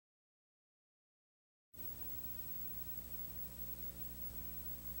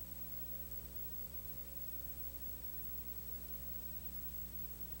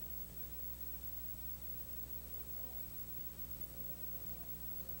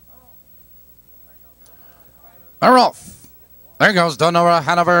They're off. There goes Donora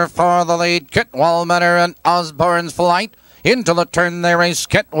Hanover for the lead. Kit Wallmetter and Osborne's Flight. Into the turn they race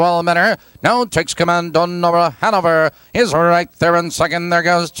Kit Wallmetter. Now takes command. Donora Hanover is right there in second. There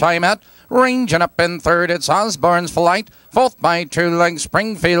goes Time At. Ranging up in third, it's Osborne's Flight. Fourth by 2 lengths,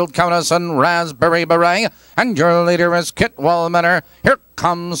 Springfield, Countess and Raspberry Beret. And your leader is Kit Wallmetter. Here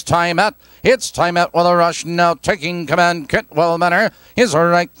comes Time At. It's Time At with a rush now, taking command. Kit Wallmetter is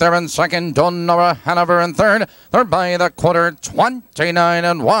right there in second. Donora Hanover in third. They're by the quarter,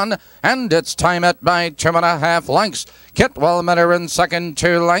 29-1. And it's Time At by 2.5 lengths. Kit Wallmetter in second,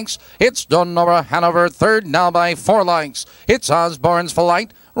 2 lengths. It's Donora Hanover third, now by 4 lengths. It's Osborne's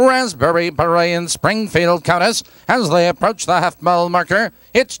Flight, Raspberry Beret and Springfield Countess as they approach the half-mile marker.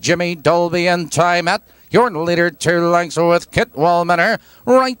 It's Jimmy Dolby and Time At. Your leader 2 lengths with Kit Wallmetter.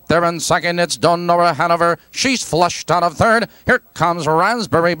 Right there in second, it's Donora Hanover. She's flushed out of third. Here comes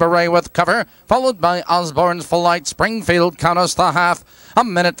Raspberry Beret with cover, followed by Osborne's Flight, Springfield Countess the half. A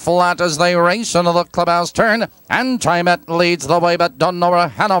minute flat as they race into the clubhouse turn. And Time At leads the way, but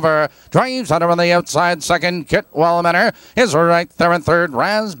Donora Hanover drives under on the outside second. Kit Wallmetter is right there in third.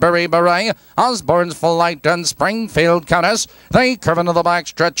 Raspberry Beret, Osborne's Flight and Springfield Countess. They curve into the back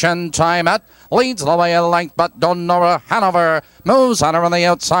stretch and Time At leads the way a length, but Donora Hanover moves on her on the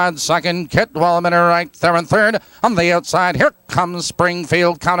outside second. Kit Wallmetter right there in third. On the outside, here comes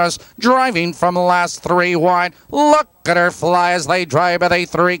Springfield Countess driving from last 3 wide. Look at her fly as they drive at a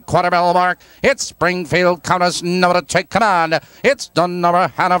 3/4 mile mark. It's Springfield Countess now to take command. It's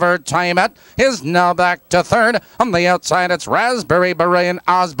Donora Hanover. Time At is now back to third. On the outside, it's Raspberry Beret and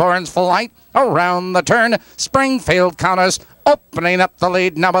Osborne's Flight. Around the turn, Springfield Countess opening up the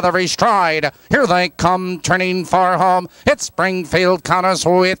lead now with every stride. Here they come, turning for home. It's Springfield Countess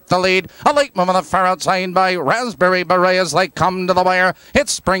with the lead. A late move on the far outside by Raspberry Beret as they come to the wire.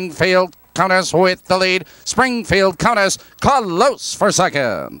 It's Springfield Countess with the lead. Springfield Countess close for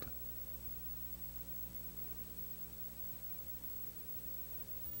second.